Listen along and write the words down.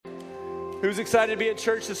Who's excited to be at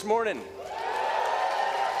church this morning?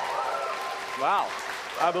 Wow,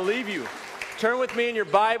 I believe you. Turn with me in your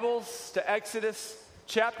Bibles to Exodus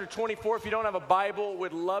chapter 24. If you don't have a Bible,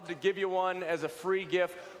 we'd love to give you one as a free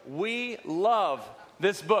gift. We love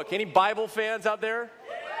this book. Any Bible fans out there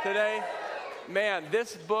today? Man,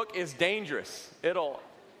 this book is dangerous. It'll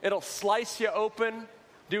slice you open,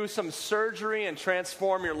 do some surgery, and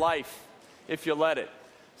transform your life if you let it.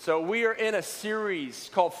 So we are in a series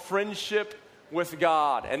called Friendship with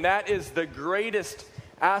God, and that is the greatest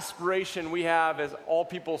aspiration we have as All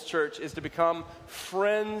People's Church, is to become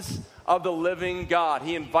friends of the living God.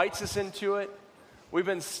 He invites us into it. We've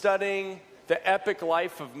been studying the epic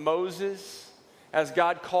life of Moses as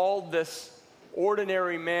God called this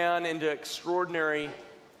ordinary man into extraordinary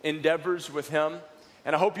endeavors with him.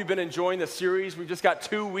 And I hope you've been enjoying the series. We've just got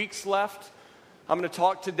 2 weeks left. I'm going to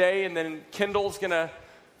talk today, and then Kendall's going to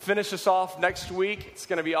finish us off next week. It's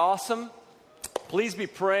going to be awesome. Please be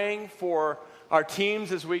praying for our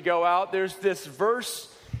teams as we go out. There's this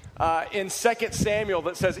verse in 2 Samuel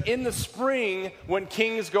that says, in the spring when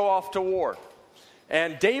kings go off to war.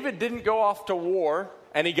 And David didn't go off to war,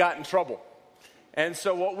 and he got in trouble. And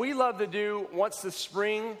so what we love to do once the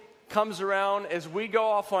spring comes around is we go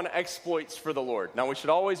off on exploits for the Lord. Now, we should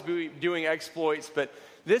always be doing exploits, but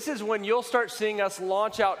this is when you'll start seeing us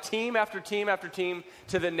launch out team after team after team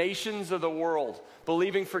to the nations of the world,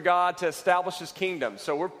 believing for God to establish His kingdom.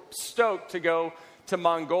 So we're stoked to go to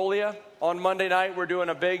Mongolia. On Monday night, we're doing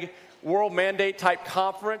a big World Mandate type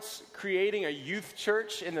conference, creating a youth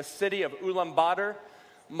church in the city of Ulaanbaatar,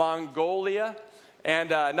 Mongolia.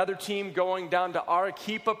 And another team going down to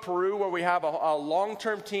Arequipa, Peru, where we have a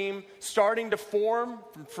long-term team starting to form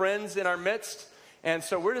from friends in our midst. And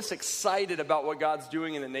so we're just excited about what God's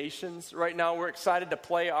doing in the nations. Right now, we're excited to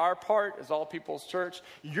play our part as All People's Church.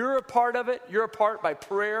 You're a part of it. You're a part by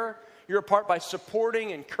prayer. You're a part by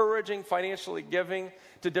supporting, encouraging, financially giving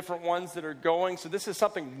to different ones that are going. So this is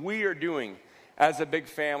something we are doing as a big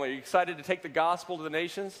family. Are you excited to take the gospel to the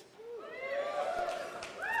nations?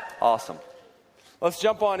 Awesome. Let's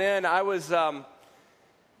jump on in. I was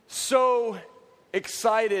so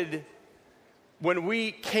excited when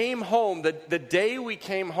we came home, the day we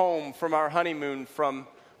came home from our honeymoon from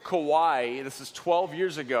Kauai. This is 12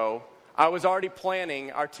 years ago. I was already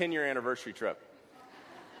planning our 10-year anniversary trip.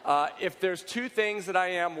 If there's two things that I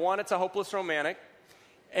am, one, it's a hopeless romantic,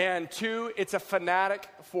 and two, it's a fanatic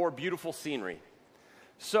for beautiful scenery.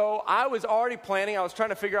 So I was already planning. I was trying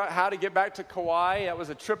to figure out how to get back to Kauai. That was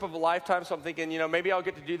a trip of a lifetime, so I'm thinking, maybe I'll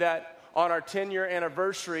get to do that on our 10-year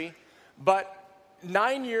anniversary. But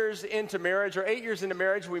 9 years into marriage, or 8 years into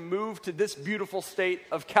marriage, we moved to this beautiful state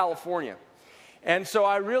of California. And so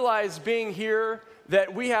I realized being here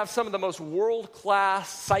that we have some of the most world-class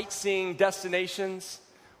sightseeing destinations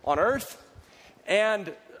on earth.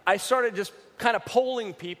 And I started just kind of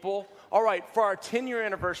polling people, all right, for our 10-year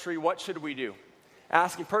anniversary, what should we do?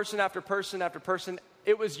 Asking person after person after person.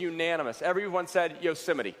 It was unanimous. Everyone said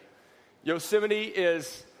Yosemite. Yosemite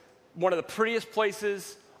is one of the prettiest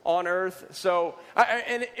places on earth. So,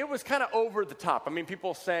 and it was kind of over the top. I mean,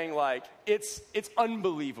 people saying like, it's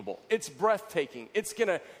unbelievable. It's breathtaking. It's going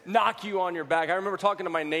to knock you on your back. I remember talking to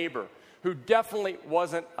my neighbor who definitely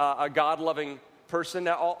wasn't a God-loving person.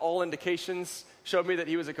 All indications showed me that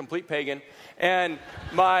he was a complete pagan. And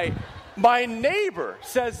my neighbor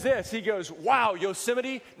says this. He goes, wow,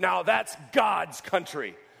 Yosemite, now that's God's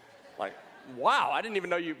country. Like, wow, I didn't even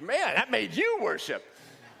know you, man, that made you worship.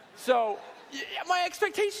 So my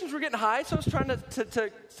expectations were getting high, so I was trying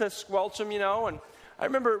to squelch them, and I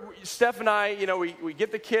remember Steph and I, we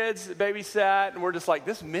get the kids babysat, and we're just like,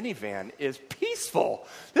 this minivan is peaceful.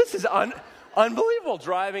 This is unbelievable.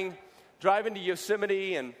 Driving to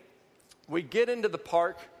Yosemite, and we get into the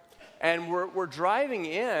park, and we're driving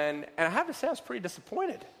in, and I have to say I was pretty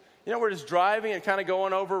disappointed. We're just driving and kind of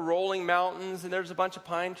going over rolling mountains, and there's a bunch of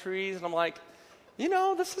pine trees, and I'm like,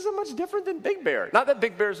 this isn't much different than Big Bear. Not that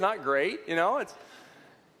Big Bear's not great,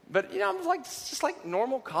 but I'm like, it's just like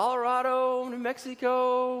normal Colorado, New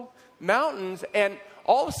Mexico mountains, and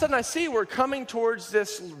all of a sudden I see we're coming towards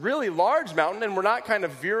this really large mountain, and we're not kind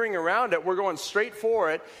of veering around it. We're going straight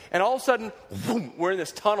for it, and all of a sudden, boom, we're in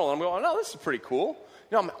this tunnel, and I'm going, oh, this is pretty cool.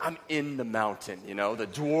 I'm in the mountain, the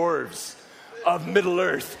dwarves of Middle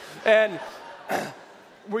Earth, and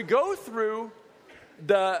we go through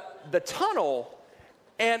the tunnel.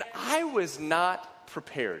 And I was not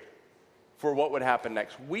prepared for what would happen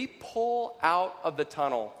next. We pull out of the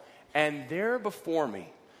tunnel, and there before me,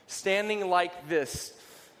 standing like this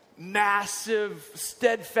massive,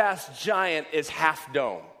 steadfast giant, is Half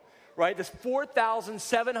Dome. right? This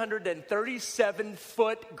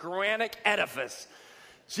 4,737-foot granite edifice,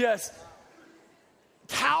 just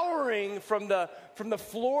towering from the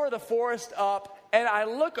floor of the forest up. And I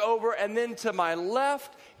look over, and then to my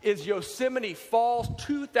left is Yosemite Falls,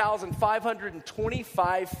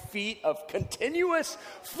 2,525 feet of continuous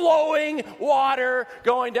flowing water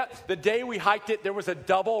going down. The day we hiked it, there was a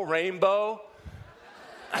double rainbow.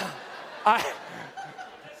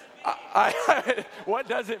 What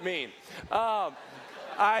does it mean? I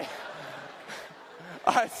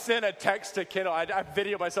sent a text to Kendall. I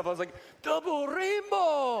videoed myself. I was like, double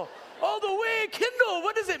rainbow all the way, Kendall.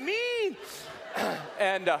 What does it mean?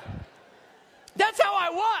 And that's how I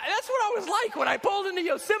was. That's what I was like when I pulled into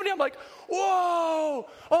Yosemite. I'm like, whoa,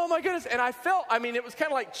 oh my goodness. And I felt, it was kind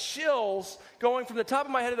of like chills going from the top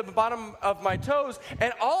of my head to the bottom of my toes.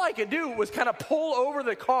 And all I could do was kind of pull over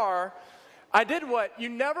the car. I did what you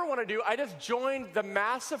never want to do. I just joined the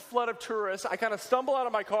massive flood of tourists. I kind of stumble out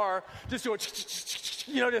of my car, just doing,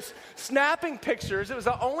 just snapping pictures. It was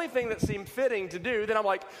the only thing that seemed fitting to do. Then I'm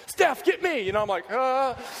like, Steph, get me. I'm like,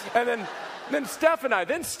 and then Steph and I,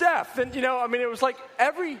 then Steph. And, it was like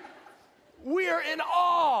we are in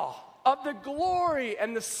awe of the glory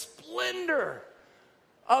and the splendor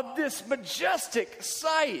of this majestic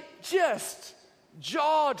sight. Just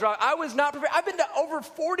jaw drop. I was not prepared. I've been to over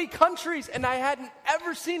 40 countries, and I hadn't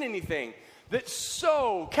ever seen anything that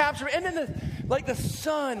so captured me. And then the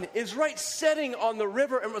sun is right setting on the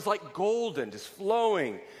river, and it was like golden, just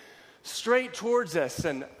flowing straight towards us,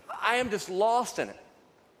 and I am just lost in it.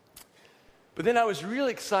 But then I was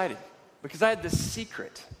really excited because I had this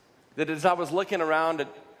secret that as I was looking around at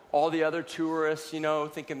all the other tourists,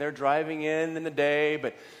 thinking they're driving in the day,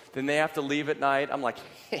 but then they have to leave at night. I'm like,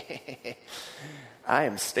 I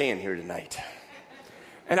am staying here tonight.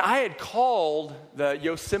 And I had called the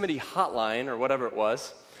Yosemite hotline or whatever it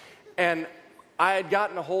was, and I had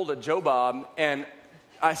gotten a hold of Joe Bob, and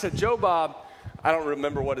I said, Joe Bob, I don't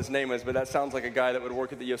remember what his name is, but that sounds like a guy that would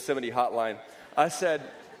work at the Yosemite hotline. I said,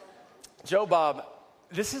 Joe Bob,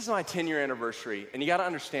 this is my 10-year anniversary, and you got to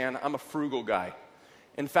understand, I'm a frugal guy.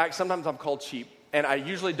 In fact, sometimes I'm called cheap, and I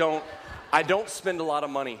usually don't spend a lot of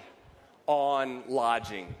money on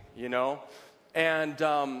lodging,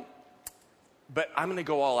 and but I'm going to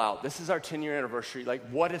go all out. This is our 10-year anniversary. Like,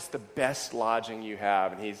 what is the best lodging you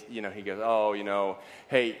have? And he's, he goes,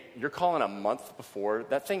 hey, you're calling a month before.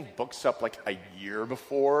 That thing books up like a year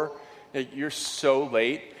before. You're so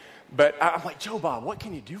late. But I'm like, Joe Bob, what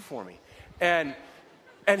can you do for me? And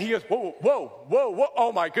he goes, whoa,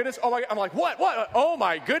 oh my goodness, oh my, I'm like, what, oh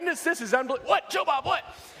my goodness, this is unbelievable. What, Joe Bob, what?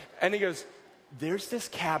 And he goes, there's this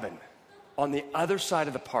cabin on the other side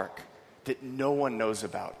of the park that no one knows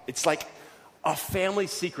about. It's like a family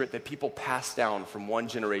secret that people pass down from one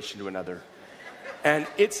generation to another. And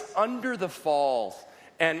it's under the falls.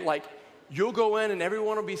 And you'll go in and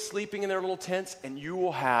everyone will be sleeping in their little tents, and you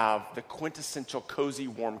will have the quintessential cozy,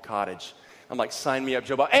 warm cottage. I'm like, sign me up,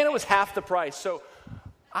 Joe Bob. And it was half the price. So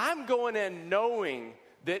I'm going in knowing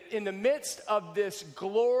that in the midst of this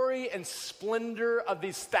glory and splendor of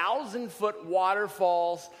these 1,000-foot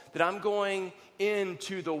waterfalls, that I'm going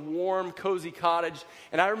into the warm, cozy cottage.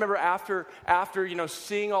 And I remember after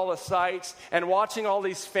seeing all the sights and watching all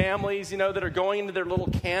these families, that are going into their little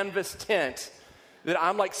canvas tent, that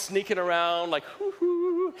I'm sneaking around,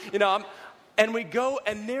 hoo-hoo, and we go,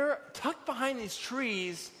 and there, tucked behind these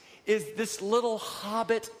trees, is this little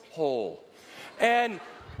hobbit hole. And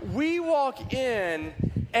we walk in,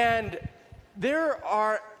 and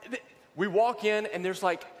we walk in, and there's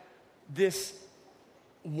this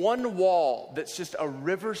one wall that's just a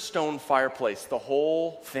river stone fireplace, the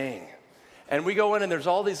whole thing. And we go in, and there's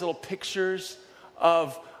all these little pictures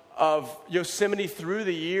of Yosemite through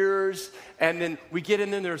the years, and then we get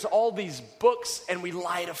in there, and there's all these books, and we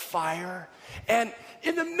light a fire. And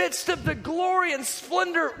in the midst of the glory and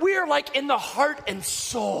splendor, we are in the heart and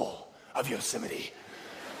soul of Yosemite.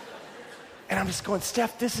 And I'm just going,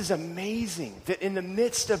 Steph, this is amazing that in the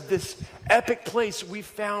midst of this epic place, we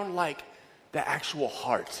found the actual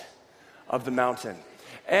heart of the mountain.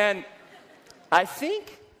 And I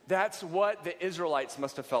think that's what the Israelites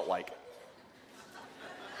must have felt like.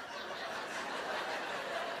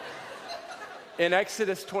 In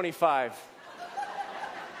Exodus 25,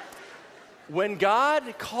 when God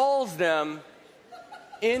calls them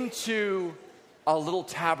into a little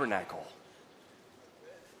tabernacle,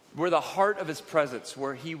 where the heart of his presence,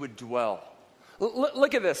 where he would dwell.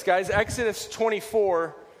 Look at this, guys. Exodus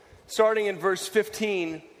 24, starting in verse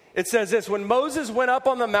 15, it says this: when Moses went up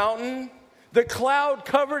on the mountain, the cloud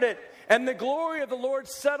covered it, And the glory of the Lord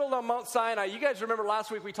settled on Mount Sinai. You guys remember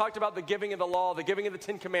last week we talked about the giving of the law, the giving of the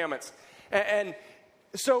Ten Commandments. And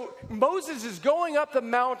so Moses is going up the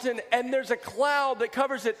mountain, and there's a cloud that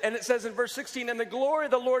covers it. And it says in verse 16, and the glory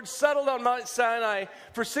of the Lord settled on Mount Sinai.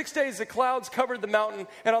 For 6 days the clouds covered the mountain.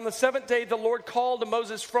 And on the seventh day the Lord called to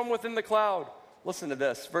Moses from within the cloud. Listen to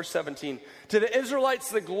this, verse 17. To the Israelites,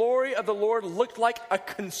 the glory of the Lord looked like a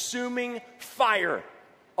consuming fire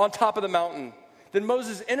on top of the mountain. Then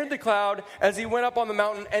Moses entered the cloud as he went up on the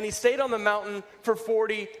mountain, and he stayed on the mountain for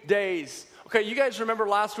 40 days. Okay, you guys remember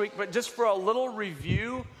last week, but just for a little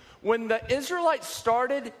review, when the Israelites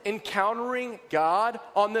started encountering God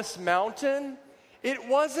on this mountain, it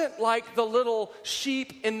wasn't like the little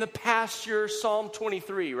sheep in the pasture, Psalm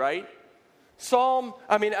 23, right?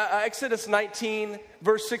 Exodus 19,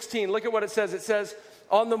 verse 16, look at what it says. It says,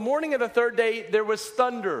 on the morning of the third day, there was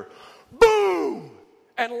thunder, boom,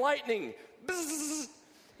 and lightning, bzzz,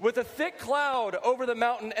 with a thick cloud over the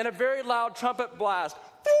mountain and a very loud trumpet blast.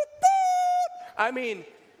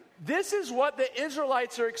 This is what the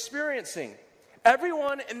Israelites are experiencing.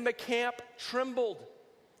 Everyone in the camp trembled.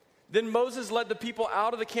 Then Moses led the people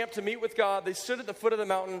out of the camp to meet with God. They stood at the foot of the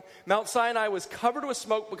mountain. Mount Sinai was covered with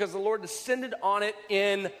smoke because the Lord descended on it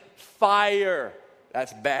in fire.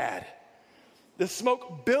 That's bad. The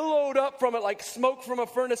smoke billowed up from it like smoke from a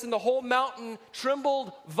furnace, and the whole mountain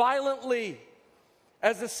trembled violently.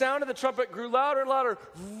 As the sound of the trumpet grew louder and louder,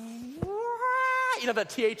 you know that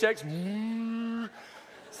THX?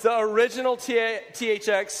 It's the original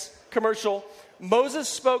THX commercial. Moses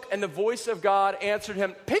spoke, and the voice of God answered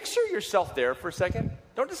him. Picture yourself there for a second.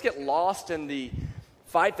 Don't just get lost in the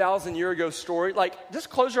 5,000 year ago story. Just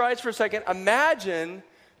close your eyes for a second. Imagine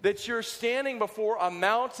that you're standing before a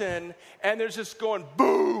mountain, and there's just going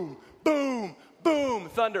boom, boom, boom,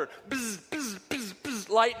 thunder, bzz, bzz, bzz, bzz,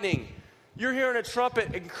 lightning. You're hearing a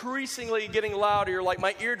trumpet increasingly getting louder. You're like,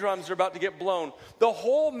 my eardrums are about to get blown. The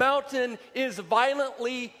whole mountain is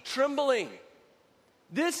violently trembling.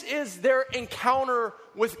 This is their encounter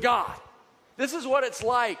with God. This is what it's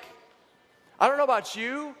like. I don't know about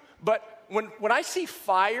you, but when I see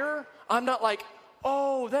fire, I'm not like,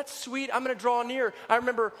 oh, that's sweet, I'm going to draw near. I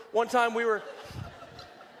remember one time we were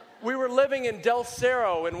living in Del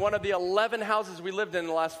Cerro in one of the 11 houses we lived in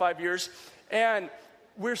the last 5 years, and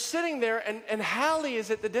we're sitting there, and Hallie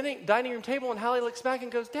is at the dining room table, and Hallie looks back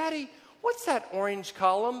and goes, Daddy, what's that orange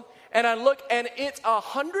column? And I look, and it's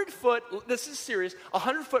 100-foot, this is serious,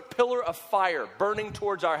 100-foot pillar of fire burning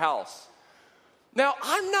towards our house. Now,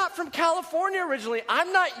 I'm not from California originally.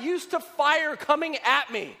 I'm not used to fire coming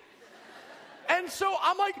at me. And so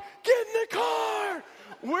I'm like, get in the car.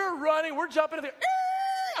 We're running, we're jumping in the,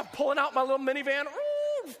 I'm pulling out my little minivan,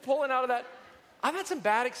 pulling out of that. I've had some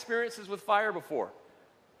bad experiences with fire before.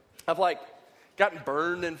 I've gotten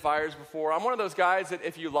burned in fires before. I'm one of those guys that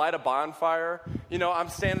if you light a bonfire, I'm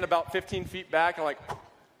standing about 15 feet back and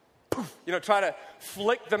try to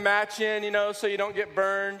flick the match in, so you don't get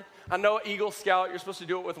burned. I know Eagle Scout, you're supposed to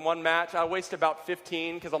do it with one match. I waste about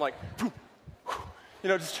 15 because I'm like,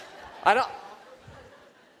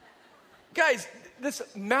 Guys, this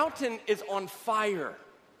mountain is on fire.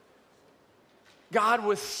 God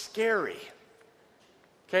was scary.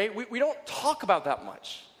 Okay, we don't talk about that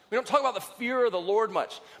much. We don't talk about the fear of the Lord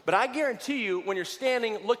much. But I guarantee you, when you're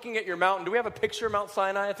standing looking at your mountain, do we have a picture of Mount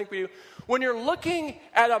Sinai? I think we do. When you're looking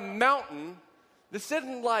at a mountain, this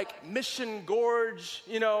isn't like Mission Gorge,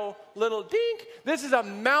 little dink. This is a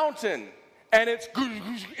mountain, and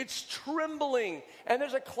it's trembling, and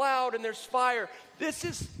there's a cloud, and there's fire. This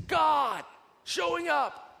is God showing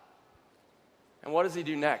up. And what does he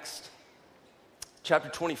do next? Chapter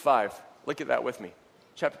 25. Look at that with me.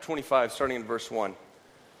 Chapter 25, starting in verse 1.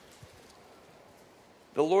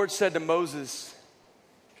 The Lord said to Moses,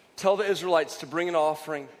 tell the Israelites to bring an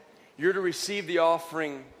offering. You're to receive the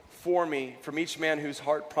offering for me from each man whose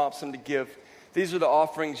heart prompts him to give. These are the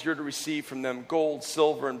offerings you're to receive from them: gold,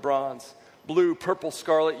 silver, and bronze, blue, purple,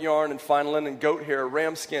 scarlet yarn, and fine linen, goat hair,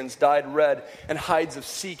 ram skins dyed red, and hides of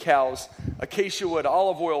sea cows, acacia wood,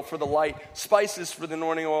 olive oil for the light, spices for the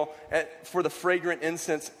anointing oil, and for the fragrant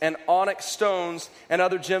incense, and onyx stones and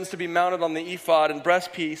other gems to be mounted on the ephod and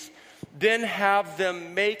breastpiece. Then have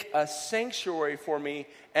them make a sanctuary for me,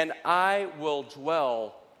 and I will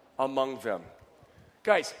dwell among them.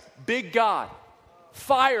 Guys, big God,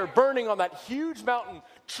 fire burning on that huge mountain,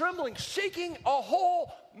 trembling, shaking a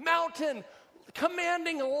whole mountain,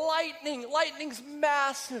 commanding lightning. Lightning's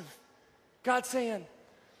massive. God saying,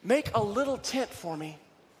 make a little tent for me,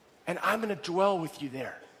 and I'm going to dwell with you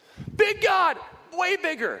there. Big God, way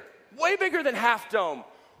bigger than Half Dome,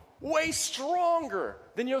 way stronger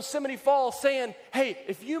than Yosemite Falls, saying, hey,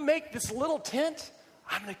 if you make this little tent,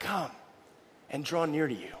 I'm going to come and draw near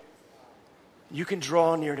to you. You can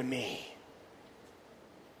draw near to me.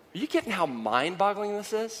 Are you getting how mind-boggling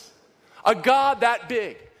this is? A God that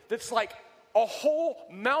big, that's like a whole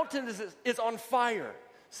mountain is on fire,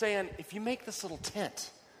 saying, if you make this little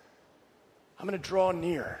tent, I'm going to draw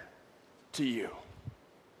near to you.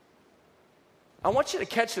 I want you to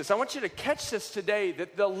catch this. I want you to catch this today,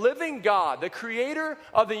 that the living God, the creator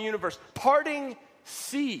of the universe, parting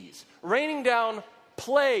seas, raining down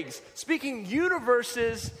plagues, speaking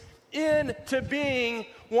universes into being,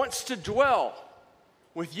 wants to dwell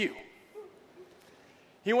with you.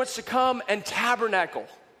 He wants to come and tabernacle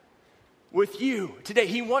with you today.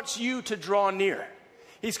 He wants you to draw near.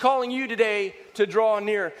 He's calling you today to draw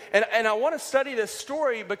near. And I want to study this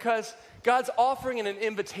story because God's offering an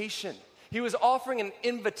invitation. He was offering an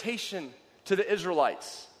invitation to the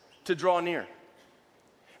Israelites to draw near.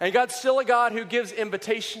 And God's still a God who gives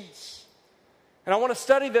invitations. And I want to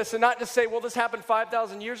study this and not just say, well, this happened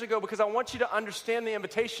 5,000 years ago, because I want you to understand the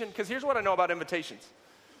invitation, because here's what I know about invitations.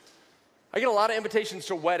 I get a lot of invitations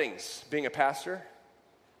to weddings being a pastor,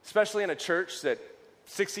 especially in a church that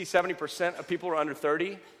 60, 70% of people are under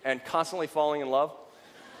 30 and constantly falling in love.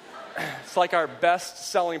 It's like our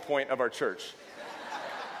best selling point of our church.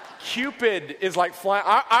 Cupid is like flying.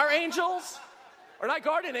 Our angels are not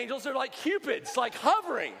guardian angels. They're like Cupids, like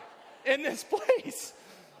hovering in this place.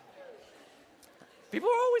 People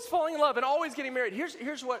are always falling in love and always getting married.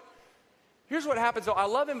 Here's what happens, though. I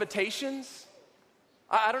love invitations.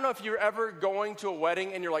 I don't know if you're ever going to a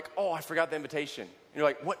wedding and you're like, oh, I forgot the invitation. And you're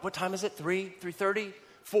like, what time is it? 3:30,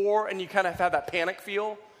 4? And you kind of have that panic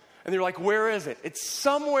feel. And you're like, where is it? It's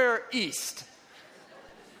somewhere east.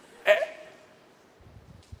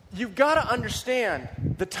 You've got to understand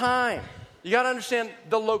the time. You got to understand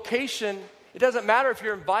the location. It doesn't matter if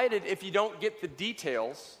you're invited. If you don't get the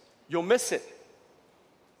details, you'll miss it.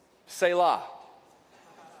 Selah.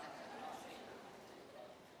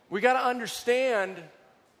 We got to understand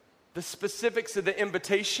the specifics of the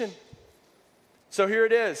invitation. So here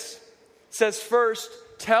it is. It says first,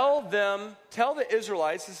 tell the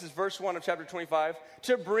Israelites, this is verse 1 of chapter 25,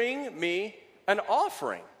 to bring me an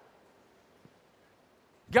offering.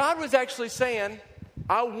 God was actually saying,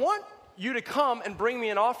 I want you to come and bring me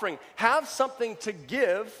an offering. Have something to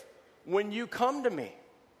give when you come to me.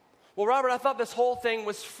 Well, Robert, I thought this whole thing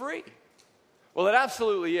was free. Well, it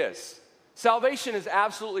absolutely is. Salvation is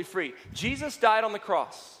absolutely free. Jesus died on the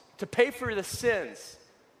cross to pay for the sins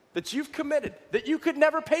that you've committed, that you could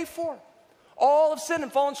never pay for. All have sinned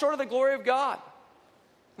and fallen short of the glory of God.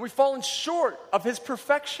 We've fallen short of his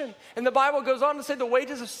perfection. And the Bible goes on to say the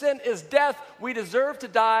wages of sin is death. We deserve to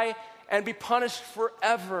die and be punished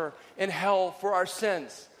forever in hell for our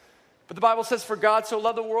sins. But the Bible says, for God so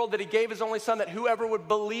loved the world that he gave his only son, that whoever would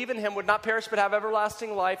believe in him would not perish but have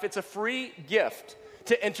everlasting life. It's a free gift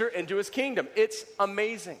to enter into his kingdom. It's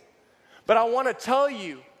amazing. But I want to tell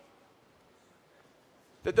you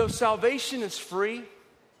that though salvation is free,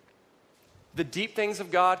 the deep things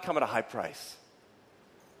of God come at a high price.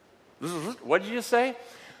 What did you just say?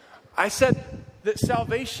 I said that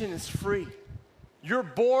salvation is free. You're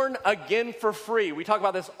born again for free. We talk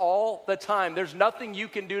about this all the time. There's nothing you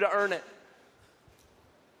can do to earn it.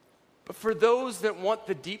 But for those that want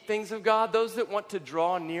the deep things of God, those that want to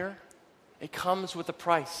draw near, it comes with a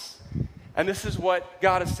price. And this is what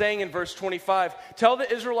God is saying in verse 25. Tell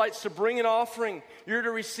the Israelites to bring an offering. You're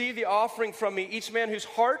to receive the offering from me, each man whose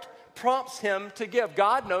heart prompts him to give.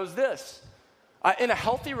 God knows this. In a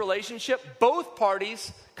healthy relationship, both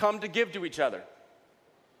parties come to give to each other.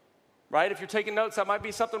 Right? If you're taking notes, that might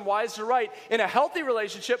be something wise to write. In a healthy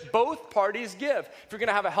relationship, both parties give. If you're going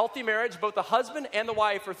to have a healthy marriage, both the husband and the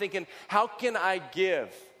wife are thinking, how can I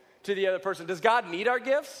give to the other person? Does God need our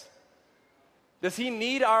gifts? Does he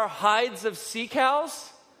need our hides of sea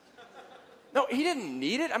cows? No, he didn't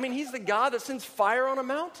need it. I mean, he's the God that sends fire on a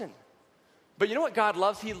mountain. But you know what God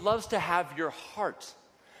loves? He loves to have your heart.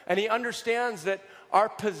 And he understands that our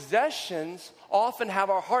possessions often have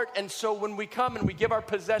our heart. And so when we come and we give our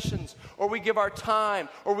possessions, or we give our time,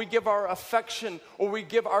 or we give our affection, or we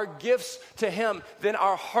give our gifts to him, then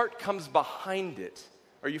our heart comes behind it.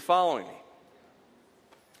 Are you following me?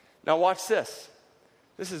 Now watch this.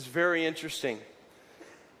 This is very interesting.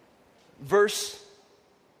 Verse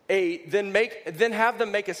 8, then have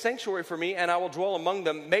them make a sanctuary for me, and I will dwell among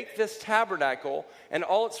them. Make this tabernacle and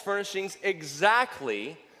all its furnishings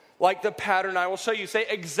exactly like the pattern I will show you. Say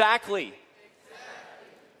exactly.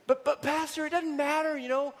 But Pastor, it doesn't matter,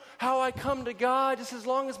 how I come to God, just as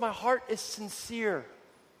long as my heart is sincere.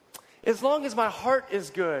 As long as my heart is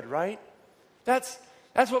good, right? That's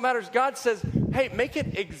what matters. God says, hey, make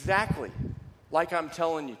it exactly like I'm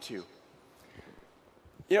telling you to.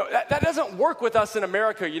 You know, that doesn't work with us in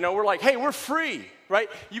America. You know, we're like, hey, we're free, right?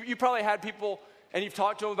 You probably had people, and you've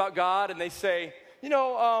talked to them about God, and they say, you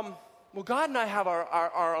know, well, God and I have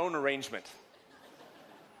our own arrangement.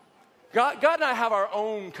 God and I have our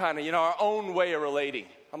own kind of, our own way of relating.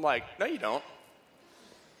 I'm like, no, you don't.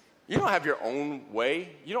 You don't have your own way.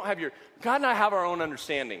 You don't have God and I have our own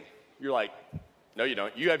understanding. You're like, no, you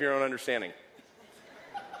don't. You have your own understanding.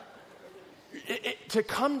 To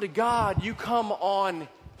come to God, you come on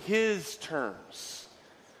His terms,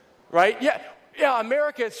 right? Yeah,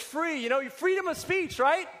 America is free. Freedom of speech,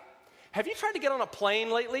 right? Have you tried to get on a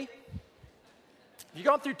plane lately? Have you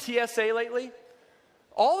gone through TSA lately?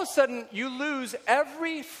 All of a sudden, you lose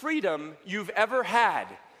every freedom you've ever had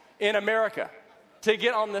in America to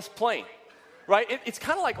get on this plane, right? It's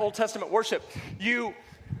kind of like Old Testament worship. You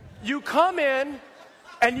come in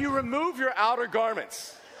and you remove your outer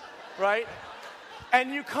garments, right?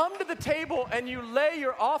 And you come to the table and you lay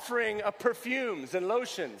your offering of perfumes and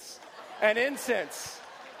lotions and incense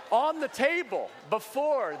on the table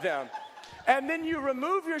before them. And then you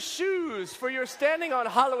remove your shoes, for you're standing on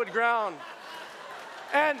hallowed ground.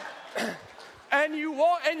 And you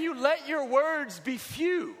walk and you let your words be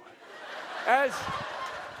few as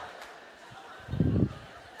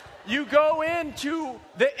you go into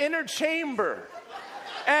the inner chamber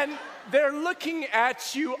and they're looking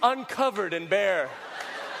at you uncovered and bare.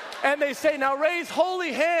 And they say, now raise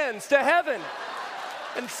holy hands to heaven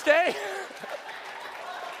and stay.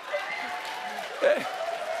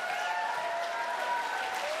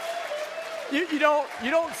 You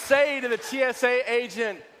don't say to the TSA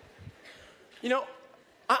agent,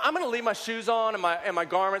 I'm going to leave my shoes on and my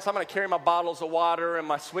garments. I'm going to carry my bottles of water and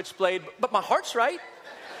my switchblade, but my heart's right.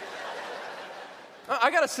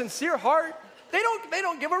 I got a sincere heart. They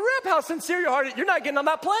don't give a rip how sincere your heart is. You're not getting on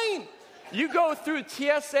that plane. You go through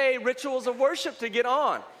TSA rituals of worship to get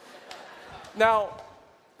on. Now,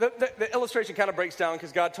 the illustration kind of breaks down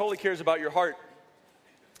because God totally cares about your heart.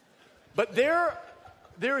 But there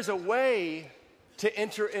is a way to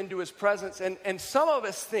enter into His presence. And some of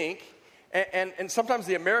us think, and sometimes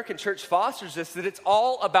the American church fosters this, that it's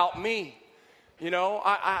all about me.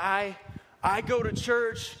 I go to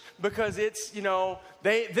church because it's,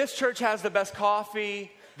 this church has the best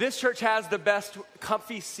coffee. This church has the best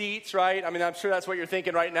comfy seats, right? I mean, I'm sure that's what you're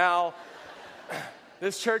thinking right now.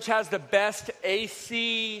 This church has the best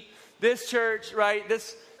AC. This church, right?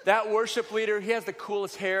 That worship leader, he has the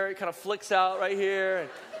coolest hair. It kind of flicks out right here. And,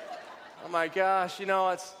 oh my gosh,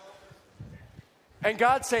 it's... And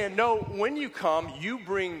God's saying, no, when you come, you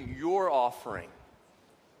bring your offering.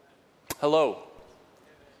 Hello.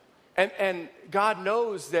 And God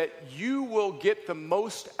knows that you will get the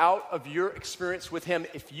most out of your experience with Him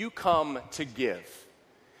if you come to give.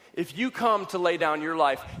 If you come to lay down your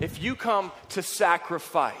life. If you come to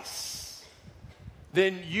sacrifice.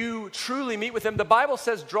 Then you truly meet with Him. The Bible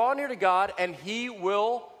says, draw near to God and He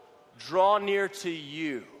will draw near to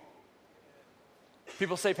you.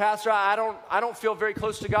 People say, Pastor, I don't feel very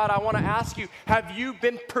close to God. I want to ask you, have you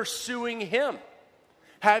been pursuing Him?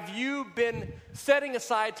 Have you been setting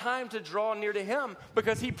aside time to draw near to Him?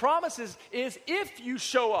 Because He promises is if you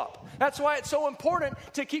show up. That's why it's so important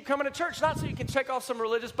to keep coming to church. Not so you can check off some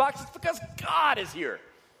religious boxes, because God is here.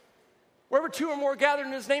 Wherever two or more gathered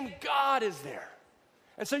in His name, God is there.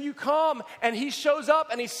 And so you come and He shows up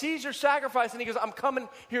and He sees your sacrifice and He goes, I'm coming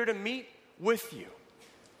here to meet with you.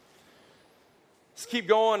 Let's keep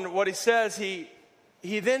going. What He says, He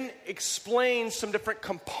then explains some different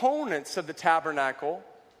components of the tabernacle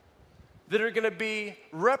that are going to be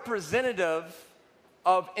representative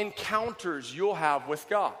of encounters you'll have with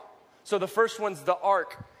God. So the first one's the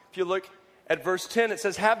ark. If you look at verse 10, it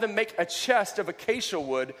says, have them make a chest of acacia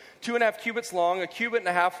wood, 2.5 cubits long, 1.5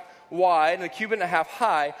 cubits wide, and 1.5 cubits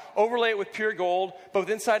high. Overlay it with pure gold, both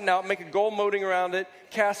inside and out. Make a gold molding around it.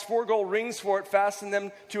 Cast 4 gold rings for it. Fasten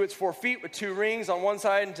them to its 4 feet with 2 rings on one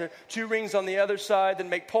side and 2 rings on the other side. Then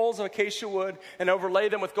make poles of acacia wood and overlay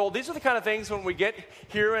them with gold. These are the kind of things when we get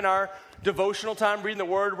here in our devotional time reading the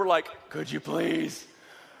Word, we're like, could you please?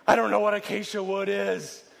 I don't know what acacia wood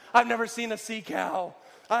is. I've never seen a sea cow.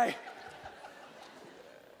 But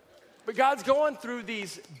God's going through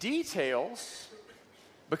these details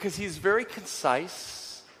because He's very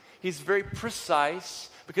concise. He's very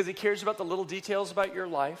precise because He cares about the little details about your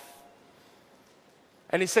life.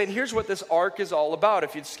 And He's saying, here's what this ark is all about.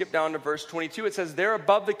 If you'd skip down to verse 22, it says, there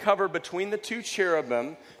above the cover between the 2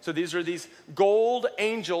 cherubim. So these are these gold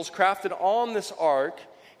angels crafted on this ark.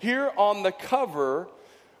 Here on the cover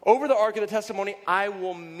over the ark of the testimony, I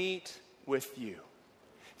will meet with you.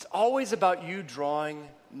 It's always about you drawing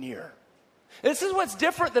near. This is what's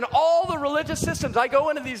different than all the religious systems. I go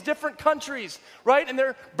into these different countries, right? And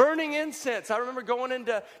they're burning incense. I remember going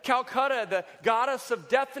into Calcutta, the goddess of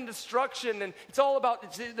death and destruction. And it's all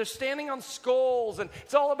about, they're standing on skulls. And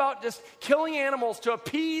it's all about just killing animals to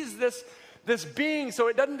appease this being so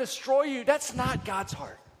it doesn't destroy you. That's not God's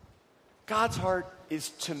heart. God's heart is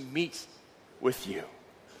to meet with you.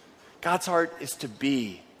 God's heart is to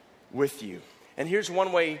be with you. And here's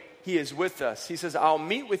one way he is with us. He says, I'll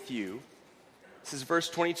meet with you. This is verse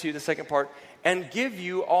 22, the second part, and give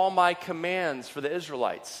you all my commands for the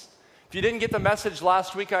Israelites. If you didn't get the message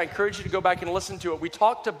last week, I encourage you to go back and listen to it. We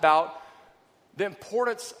talked about the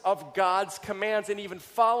importance of God's commands and even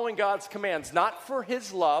following God's commands, not for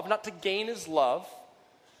his love, not to gain his love,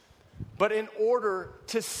 but in order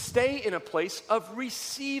to stay in a place of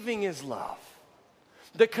receiving his love.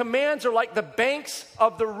 The commands are like the banks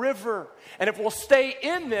of the river. And if we'll stay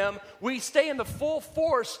in them, we stay in the full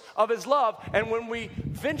force of his love. And when we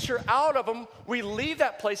venture out of them, we leave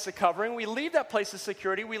that place of covering. We leave that place of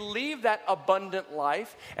security. We leave that abundant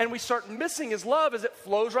life. And we start missing his love as it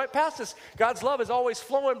flows right past us. God's love is always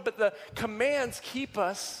flowing, but the commands keep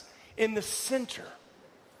us in the center.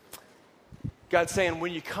 God's saying,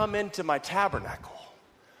 when you come into my tabernacle,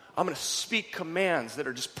 I'm going to speak commands that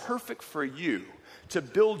are just perfect for you, to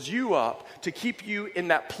build you up, to keep you in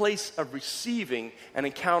that place of receiving and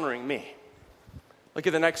encountering me. Look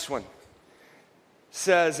at the next one. It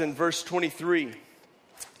says in verse 23,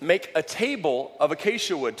 make a table of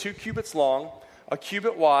acacia wood, 2 cubits long, a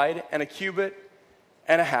cubit wide, and a cubit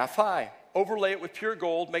and a half high. Overlay it with pure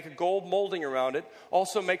gold, make a gold molding around it.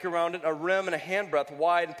 Also make around it a rim and a handbreadth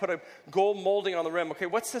wide, and put a gold molding on the rim. Okay,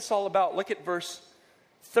 what's this all about? Look at verse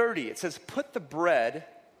 30. It says, put the bread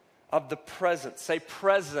of the presence. Say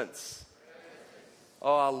presence.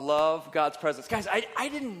 Oh, I love God's presence. Guys, I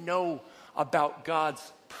didn't know about God's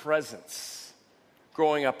presence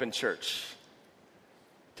growing up in church.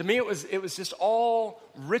 To me, it was just all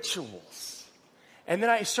rituals. And then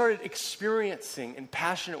I started experiencing in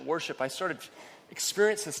passionate worship, I started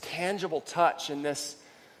experiencing this tangible touch and this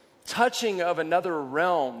touching of another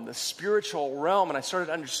realm, the spiritual realm. And I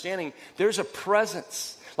started understanding there's a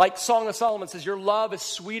presence. Like Song of Solomon says, your love is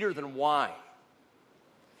sweeter than wine.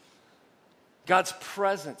 God's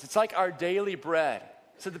presence. It's like our daily bread.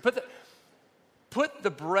 So to put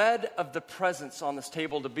the bread of the presence on this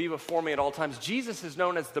table to be before me at all times. Jesus is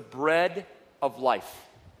known as the bread of life.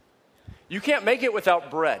 You can't make it without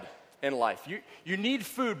bread in life. You need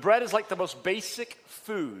food. Bread is like the most basic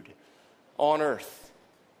food on earth.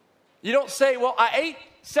 You don't say, well, I ate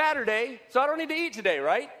Saturday, so I don't need to eat today,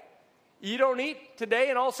 right? You don't eat today,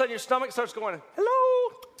 and all of a sudden your stomach starts going,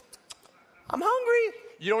 hello, I'm hungry.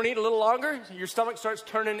 You don't eat a little longer, your stomach starts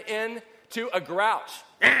turning into a grouch.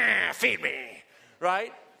 Feed me,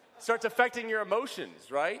 right? Starts affecting your emotions,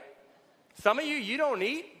 right? Some of you don't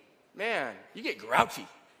eat, man, you get grouchy,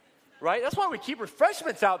 right? That's why we keep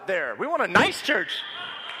refreshments out there. We want a nice church.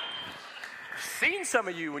 I've seen some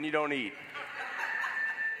of you when you don't eat.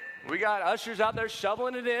 We got ushers out there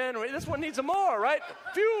shoveling it in. This one needs some more, right?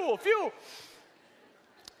 Fuel.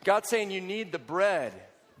 God's saying you need the bread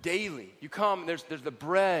daily. You come, there's the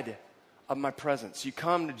bread of my presence. You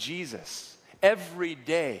come to Jesus every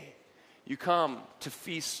day. You come to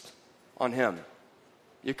feast on him.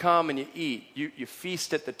 You come and you eat. You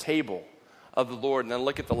feast at the table of the Lord. And then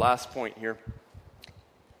look at the last point here.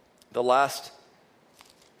 The last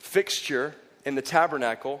fixture in the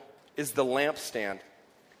tabernacle is the lampstand.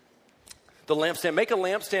 The lampstand. Make a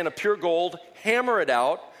lampstand of pure gold, hammer it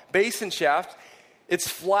out, base and shaft. Its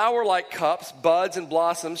flower-like cups, buds, and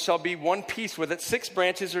blossoms shall be one piece with it. 6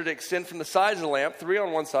 branches are to extend from the sides of the lamp, 3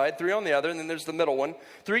 on one side, 3 on the other, and then there's the middle one.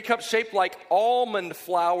 3 cups shaped like almond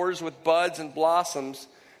flowers with buds and blossoms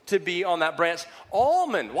to be on that branch.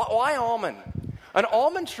 Almond. Why almond? An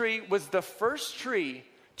almond tree was the first tree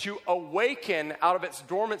to awaken out of its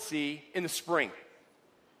dormancy in the spring.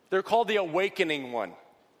 They're called the awakening one.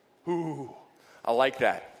 Ooh, I like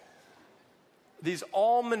that. These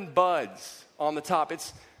almond buds on the top.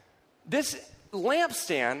 This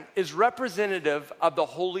lampstand is representative of the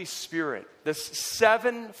Holy Spirit. This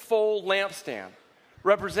 7-fold lampstand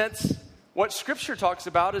represents what Scripture talks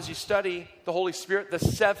about as you study the Holy Spirit, the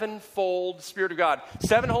 7-fold Spirit of God.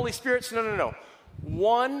 7 Holy Spirits? No.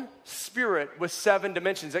 1 Spirit with 7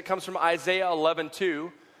 dimensions. That comes from Isaiah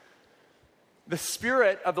 11:2. The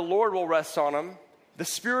Spirit of the Lord will rest on him. The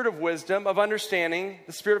Spirit of wisdom, of understanding,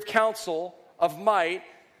 the Spirit of counsel, of might,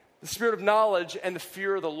 the spirit of knowledge, and the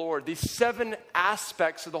fear of the Lord. These 7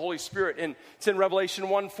 aspects of the Holy Spirit. And it's in Revelation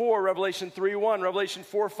 1:4, Revelation 3:1, Revelation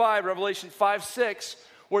 4:5, Revelation 5:6,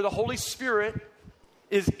 where the Holy Spirit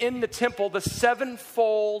is in the temple, the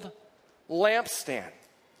 7-fold lampstand.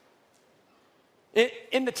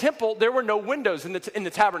 In the temple, there were no windows. In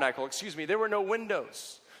the tabernacle, there were no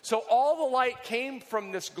windows. So all the light came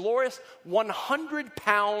from this glorious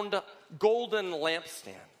 100-pound golden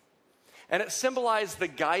lampstand. And it symbolized the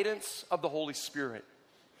guidance of the Holy Spirit.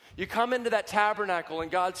 You come into that tabernacle and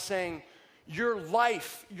God's saying, your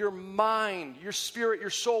life, your mind, your spirit, your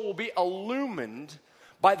soul will be illumined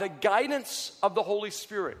by the guidance of the Holy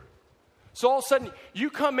Spirit. So all of a sudden, you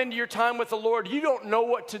come into your time with the Lord, you don't know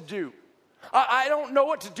what to do. I don't know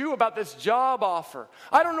what to do about this job offer.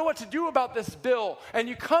 I don't know what to do about this bill. And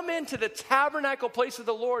you come into the tabernacle place of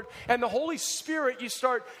the Lord, and the Holy Spirit, you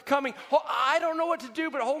start coming. I don't know what to do,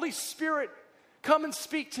 but Holy Spirit, come and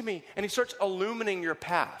speak to me. And He starts illumining your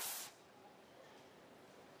path.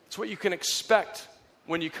 It's what you can expect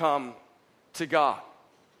when you come to God.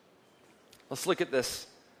 Let's look at this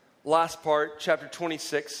last part, chapter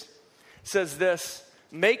 26. It says this.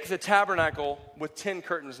 Make the tabernacle with 10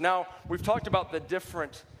 curtains. Now, we've talked about the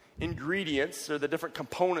different ingredients or the different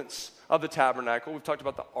components of the tabernacle. We've talked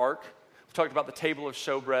about the ark. We've talked about the table of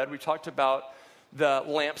showbread. We've talked about the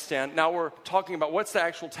lampstand. Now we're talking about what's the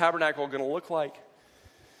actual tabernacle going to look like.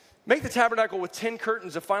 Make the tabernacle with 10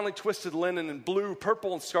 curtains of finely twisted linen and blue,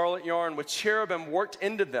 purple, and scarlet yarn with cherubim worked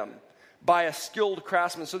into them by a skilled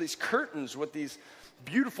craftsman. So these curtains with these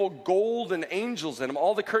beautiful golden angels in them.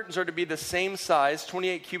 All the curtains are to be the same size,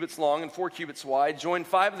 28 cubits long and 4 cubits wide. Join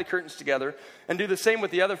 5 of the curtains together and do the same with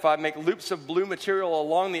the other 5. Make loops of blue material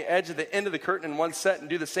along the edge of the end of the curtain in one set and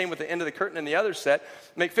do the same with the end of the curtain in the other set.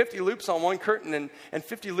 Make 50 loops on one curtain and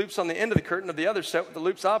 50 loops on the end of the curtain of the other set with the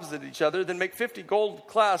loops opposite each other. Then make 50 gold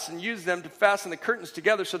clasps and use them to fasten the curtains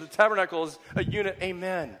together so the tabernacle is a unit.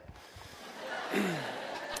 Amen.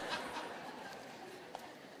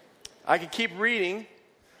 I could keep reading,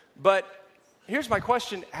 but here's my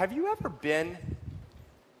question. Have you ever been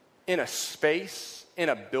in a space, in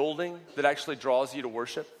a building that actually draws you to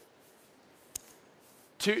worship?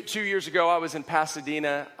 Two years ago, I was in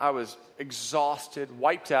Pasadena. I was exhausted,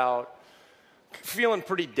 wiped out, feeling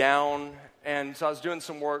pretty down, and so I was doing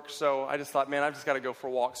some work, so I just thought, man, I've just got to go for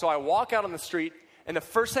a walk. So I walk out on the street, and the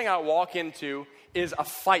first thing I walk into is a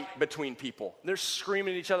fight between people. They're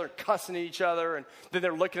screaming at each other, cussing at each other, and then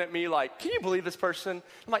they're looking at me like, can you believe this person?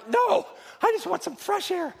 I'm like, no, I just want some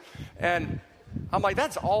fresh air. And I'm like,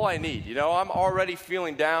 that's all I need. You know, I'm already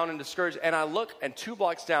feeling down and discouraged. And I look, and 2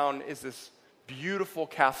 blocks down is this beautiful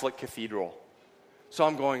Catholic cathedral. So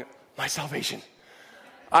I'm going, my salvation.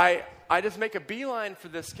 I just make a beeline for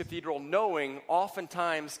this cathedral knowing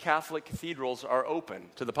oftentimes Catholic cathedrals are open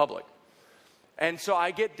to the public. And so I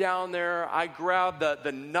get down there, I grab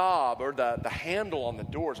the knob or the handle on the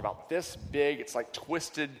door. It's about this big. It's like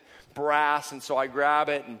twisted brass. And so I grab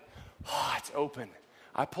it and, it's open.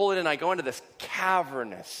 I pull it in. I go into this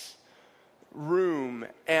cavernous room.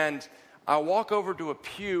 And I walk over to a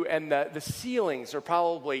pew. And the ceilings are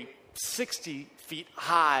probably 60 feet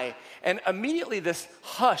high. And immediately this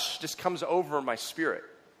hush just comes over my spirit.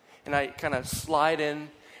 And I kind of slide in.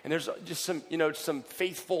 And there's just some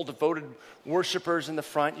faithful, devoted worshipers in the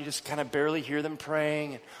front. You just kind of barely hear them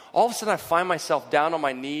praying. And all of a sudden, I find myself down on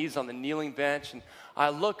my knees on the kneeling bench. And I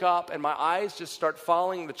look up, and my eyes just start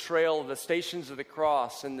following the trail of the Stations of the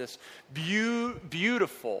Cross and this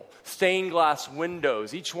beautiful stained glass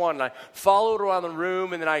windows, each one. And I follow it around the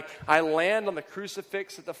room, and then I land on the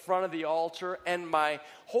crucifix at the front of the altar. And my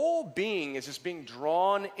whole being is just being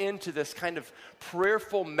drawn into this kind of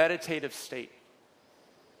prayerful, meditative state.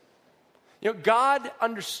 You know, God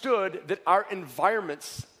understood that our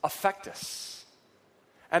environments affect us.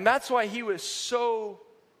 And that's why He was so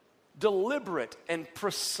deliberate and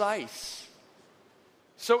precise,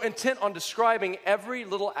 so intent on describing every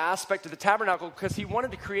little aspect of the tabernacle, because He wanted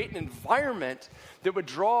to create an environment that would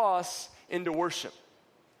draw us into worship.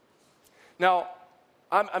 Now,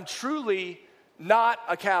 I'm truly not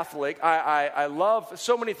a Catholic. I love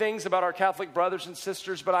so many things about our Catholic brothers and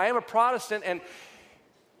sisters, but I am a Protestant, and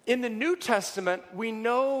in the New Testament, we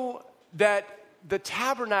know that the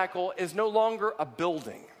tabernacle is no longer a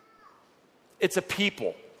building. It's a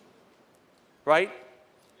people, right?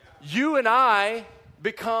 You and I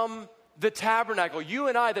become the tabernacle. You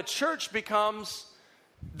and I, the church, becomes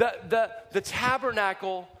the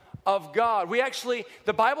tabernacle of God.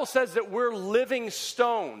 The Bible says that we're living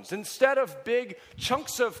stones. Instead of big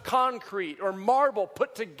chunks of concrete or marble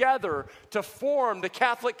put together to form the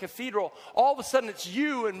Catholic cathedral, all of a sudden it's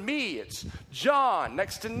you and me. It's John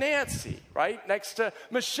next to Nancy, right? Next to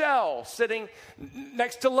Michelle, sitting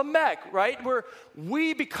next to Lamech, right?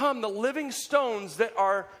 We become the living stones that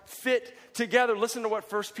are fit together. Listen to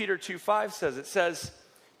what 1 Peter 2:5 says. It says,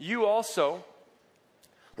 you also,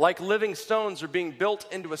 like living stones, are being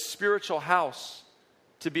built into a spiritual house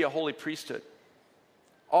to be a holy priesthood,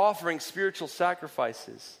 offering spiritual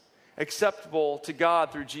sacrifices acceptable to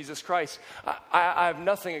God through Jesus Christ. I have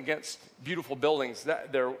nothing against beautiful buildings.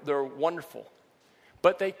 They're wonderful.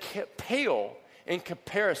 But they pale in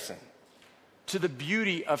comparison to the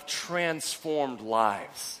beauty of transformed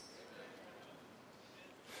lives.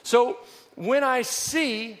 So when I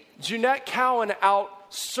see Jeanette Cowan out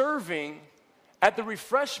serving at the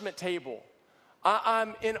refreshment table,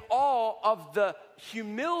 I'm in awe of the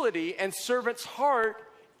humility and servant's heart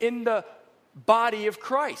in the body of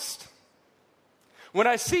Christ. When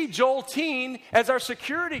I see Joel Teen as our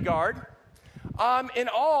security guard, I'm in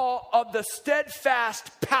awe of the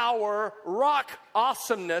steadfast power, rock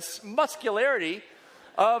awesomeness, muscularity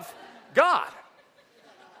of God.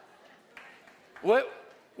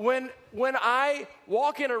 When I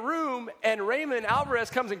walk in a room and Raymond Alvarez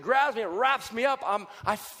comes and grabs me and wraps me up,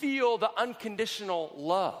 I feel the unconditional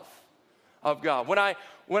love of God. When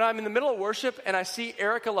I'm in the middle of worship and I see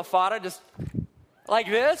Erica Lafata just like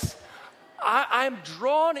this, I'm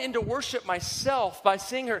drawn into worship myself by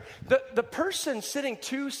seeing her. The person sitting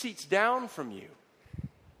 2 seats down from you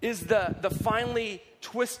is the finely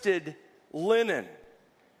twisted linen.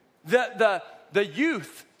 The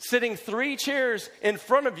youth sitting 3 chairs in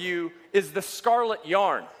front of you is the scarlet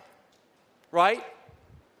yarn, right?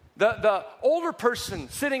 The older person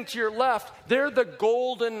sitting to your left, they're the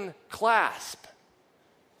golden clasp.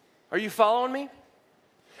 Are you following me?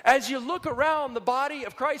 As you look around the body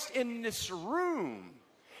of Christ in this room,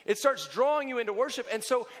 it starts drawing you into worship. And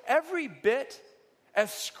so every bit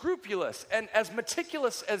as scrupulous and as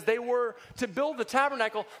meticulous as they were to build the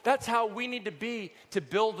tabernacle, that's how we need to be to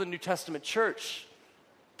build the New Testament church,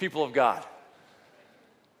 people of God.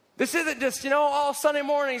 This isn't just, all Sunday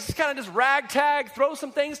mornings, just kind of just ragtag, throw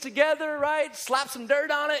some things together, right? Slap some dirt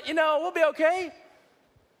on it, we'll be okay.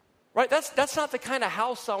 Right? That's not the kind of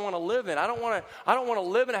house I want to live in. I don't want to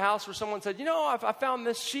live in a house where someone said, I found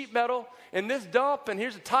this sheet metal in this dump, and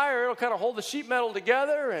here's a tire, it'll kind of hold the sheet metal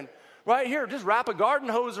together, and right here, just wrap a garden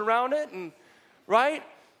hose around it, and right?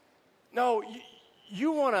 No,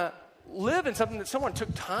 you want to live in something that someone took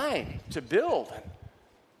time to build. And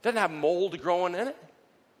doesn't have mold growing in it.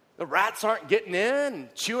 The rats aren't getting in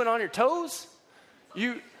and chewing on your toes.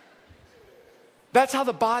 That's how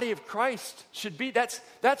the body of Christ should be. That's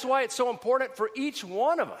why it's so important for each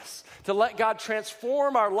one of us to let God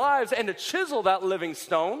transform our lives and to chisel that living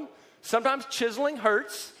stone. Sometimes chiseling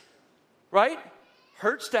hurts, right?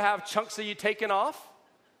 Hurts to have chunks of you taken off,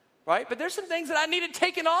 right? But there's some things that I needed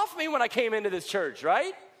taken off me when I came into this church,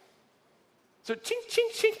 right? So chink,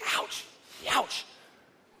 chink, chink, ouch, ouch.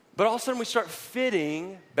 But all of a sudden we start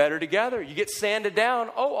fitting better together. You get sanded down,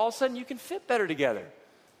 all of a sudden you can fit better together.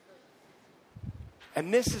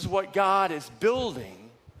 And this is what God is building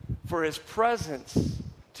for his presence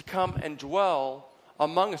to come and dwell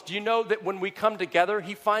among us. Do you know that when we come together,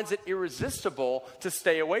 he finds it irresistible to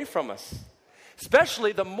stay away from us?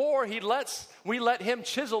 Especially the more we let him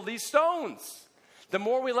chisel these stones. The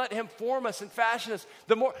more we let him form us and fashion us,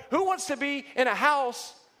 the more. Who wants to be in a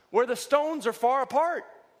house where the stones are far apart?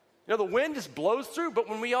 The wind just blows through, but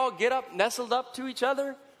when we all get up, nestled up to each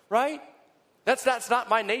other, right? That's not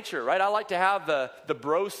my nature, right? I like to have the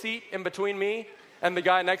bro seat in between me and the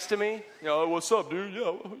guy next to me. What's up, dude?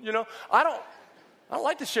 Yeah, I don't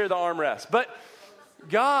like to share the armrest. But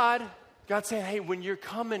God's saying, hey, when you're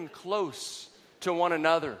coming close to one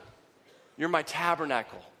another, you're my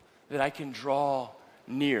tabernacle that I can draw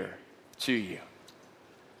near to you.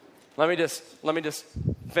 Let me just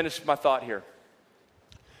finish my thought here.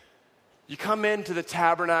 You come into the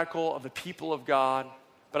tabernacle of the people of God,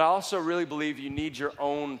 but I also really believe you need your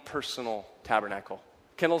own personal tabernacle.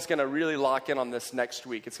 Kendall's going to really lock in on this next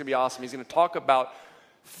week. It's going to be awesome. He's going to talk about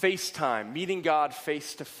FaceTime, meeting God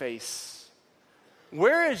face to face.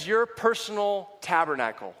 Where is your personal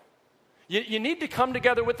tabernacle? You need to come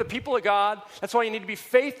together with the people of God. That's why you need to be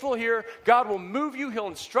faithful here. God will move you. He'll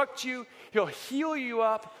instruct you. He'll heal you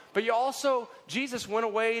up. But Jesus went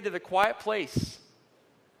away to the quiet place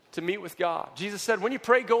to meet with God. Jesus said, when you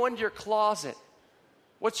pray, go into your closet.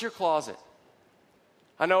 What's your closet?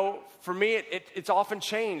 I know for me, it's often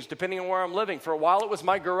changed depending on where I'm living. For a while, it was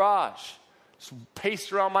my garage. Just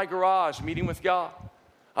paced around my garage, meeting with God.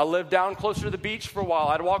 I lived down closer to the beach for a while.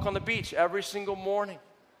 I'd walk on the beach every single morning.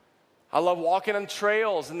 I love walking on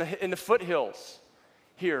trails in the foothills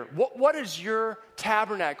here. What is your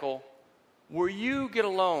tabernacle where you get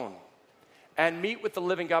alone and meet with the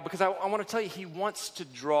living God? Because I want to tell you, he wants to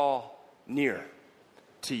draw near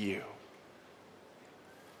to you.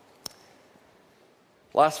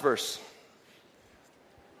 Last verse.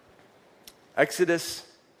 Exodus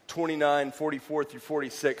 29, 44 through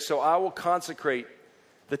 46. So I will consecrate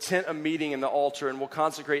the tent of meeting and the altar, and will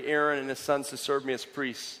consecrate Aaron and his sons to serve me as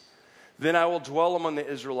priests. Then I will dwell among the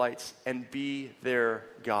Israelites and be their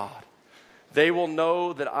God. They will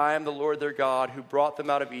know that I am the Lord their God who brought them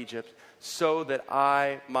out of Egypt, so that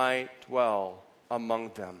I might dwell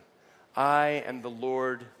among them. I am the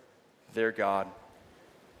Lord their God.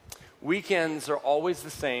 Weekends are always the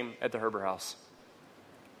same at the Herber House.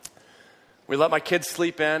 We let my kids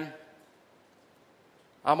sleep in.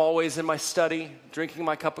 I'm always in my study, drinking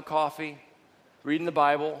my cup of coffee, reading the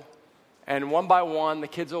Bible. And one by one, the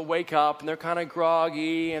kids will wake up, and they're kind of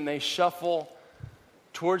groggy, and they shuffle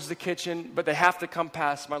towards the kitchen, but they have to come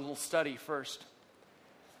past my little study first.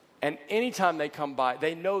 And anytime they come by,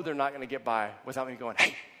 they know they're not going to get by without me going,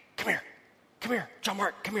 hey, come here, John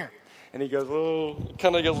Mark, come here. And he goes, oh,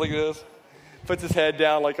 kind of goes like this, puts his head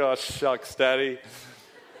down like, oh, shucks, Daddy.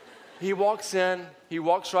 He walks in, he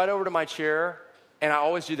walks right over to my chair, and I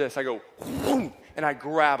always do this. I go, boom, and I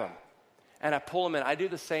grab him, and I pull him in. I do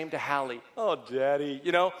the same to Hallie. Oh, Daddy,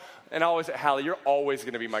 you know? And I always say, Hallie, you're always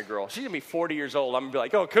going to be my girl. She's going to be 40 years old. I'm going to be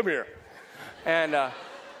like, oh, come here. And,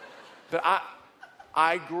 but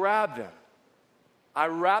I grab them. I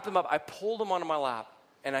wrap them up. I pull them onto my lap,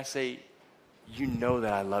 and I say, you know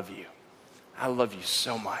that I love you. I love you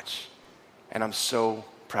so much, and I'm so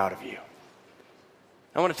proud of you.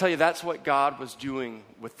 I want to tell you that's what God was doing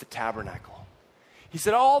with the tabernacle. He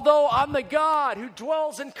said, although I'm the God who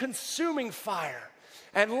dwells in consuming fire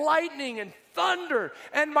and lightning and thunder,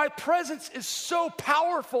 and my presence is so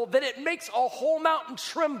powerful that it makes a whole mountain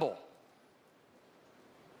tremble,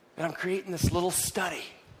 and I'm creating this little study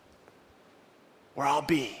where I'll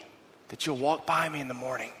be, that you'll walk by me in the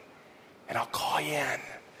morning, and I'll call you in,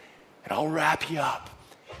 and I'll wrap you up,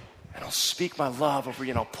 and I'll speak my love over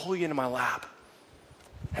you, and I'll pull you into my lap,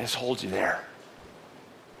 and just hold you there.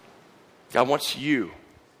 God wants you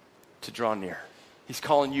to draw near. He's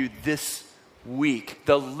calling you this week.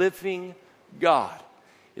 The living God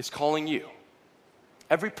is calling you,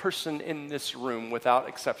 every person in this room without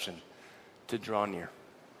exception, to draw near.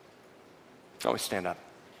 Always stand up.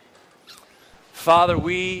 Father,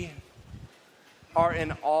 we are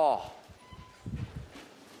in awe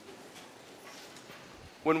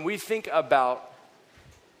when we think about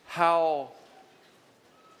how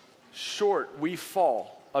short we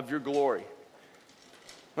fall of your glory.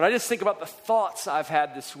 When I just think about the thoughts I've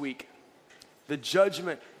had this week, the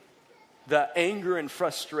judgment, the anger and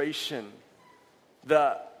frustration,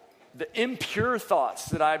 the impure thoughts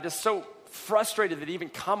that I'm just so frustrated that even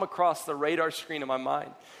come across the radar screen of my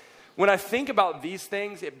mind. When I think about these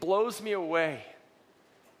things, it blows me away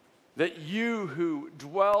that you who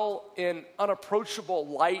dwell in unapproachable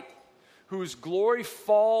light, whose glory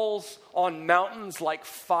falls on mountains like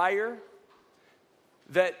fire,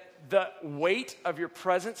 that the weight of your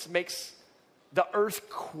presence makes the earth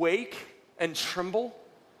quake and tremble,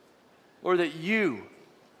 or that you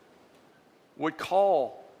would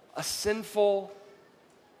call a sinful,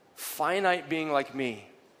 finite being like me,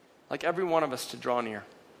 like every one of us, to draw near.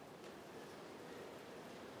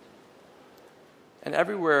 And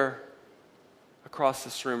everywhere across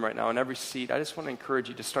this room right now, in every seat, I just want to encourage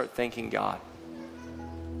you to start thanking God.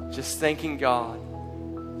 Just thanking God.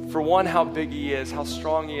 For one, how big he is, how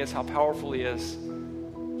strong he is, how powerful he is.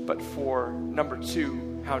 But for number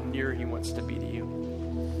two, how near he wants to be to you.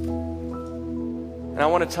 And I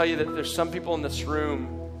want to tell you that there's some people in this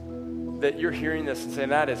room that you're hearing this and saying,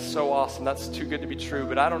 that is so awesome, that's too good to be true,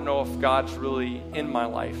 but I don't know if God's really in my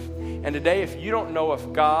life. And today, if you don't know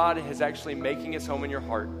if God is actually making his home in your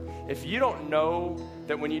heart, if you don't know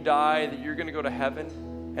that when you die that you're going to go to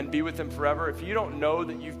heaven and be with him forever, if you don't know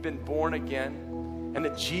that you've been born again and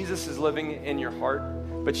that Jesus is living in your heart,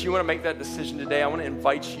 but you want to make that decision today, I want to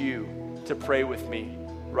invite you to pray with me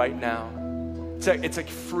right now. It's a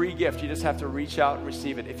free gift. You just have to reach out and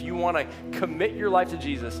receive it. If you want to commit your life to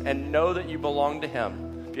Jesus and know that you belong to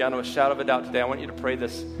him, beyond a shadow of a doubt today, I want you to pray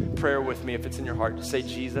this prayer with me if it's in your heart. Just say,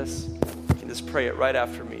 Jesus. You can just pray it right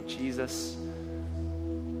after me. Jesus,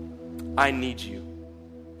 I need you.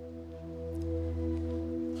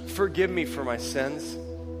 Forgive me for my sins.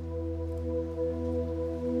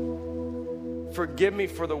 Forgive me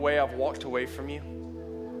for the way I've walked away from you.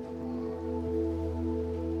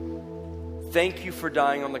 Thank you for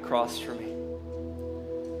dying on the cross for me.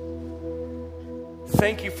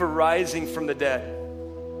 Thank you for rising from the dead.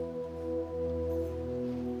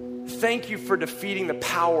 Thank you for defeating the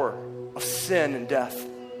power of sin and death.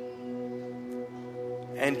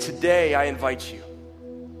 And today I invite you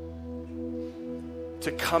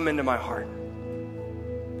to come into my heart,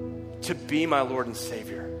 to be my Lord and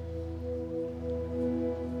Savior.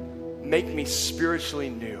 Make me spiritually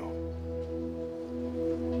new.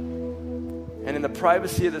 And in the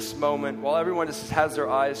privacy of this moment, while everyone just has their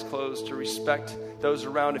eyes closed to respect those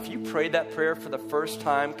around, if you prayed that prayer for the first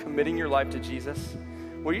time, committing your life to Jesus,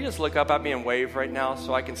 will you just look up at me and wave right now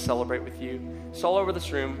so I can celebrate with you? It's all over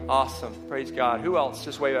this room. Awesome. Praise God. Who else?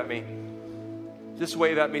 Just wave at me. Just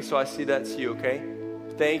wave at me so I see that's you, okay?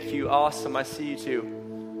 Thank you. Awesome. I see you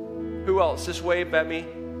too. Who else? Just wave at me.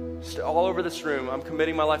 Just all over this room. I'm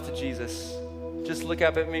committing my life to Jesus. Just look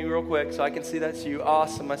up at me real quick so I can see that's you.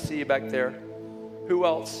 Awesome. I see you back there. Who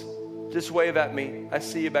else? Just wave at me. I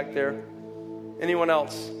see you back there. Anyone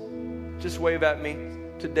else? Just wave at me.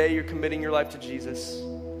 Today you're committing your life to Jesus.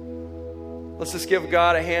 Let's just give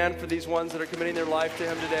God a hand for these ones that are committing their life to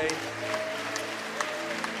Him today.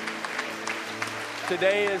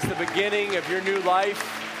 Today is the beginning of your new life.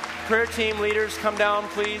 Prayer team leaders, come down,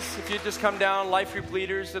 please. If you just come down, life group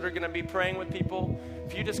leaders that are going to be praying with people.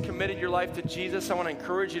 If you just committed your life to Jesus, I want to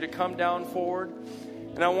encourage you to come down forward.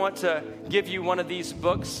 And I want to give you one of these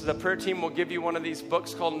books. The prayer team will give you one of these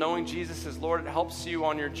books called Knowing Jesus as Lord. It helps you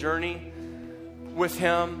on your journey with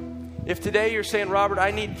Him. If today you're saying, Robert,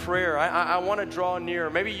 I need prayer. I want to draw near.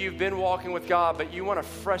 Maybe you've been walking with God, but you want a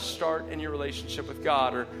fresh start in your relationship with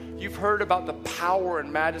God. Or you've heard about the power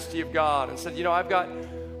and majesty of God and said, I've got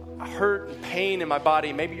hurt and pain in my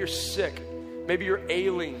body. Maybe you're sick. Maybe you're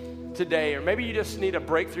ailing today. Or maybe you just need a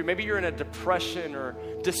breakthrough. Maybe you're in a depression or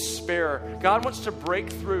despair. God wants to break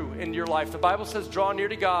through in your life. The Bible says draw near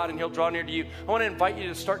to God and He'll draw near to you. I want to invite you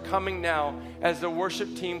to start coming now as the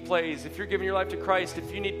worship team plays. If you're giving your life to Christ,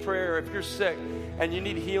 if you need prayer, if you're sick and you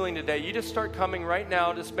need healing today, you just start coming right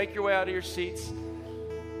now. Just make your way out of your seats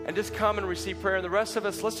and just come and receive prayer. And the rest of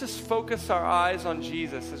us, let's just focus our eyes on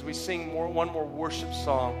Jesus as we sing one more worship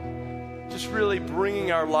song. Just really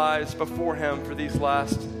bringing our lives before Him for these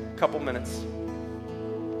last couple minutes.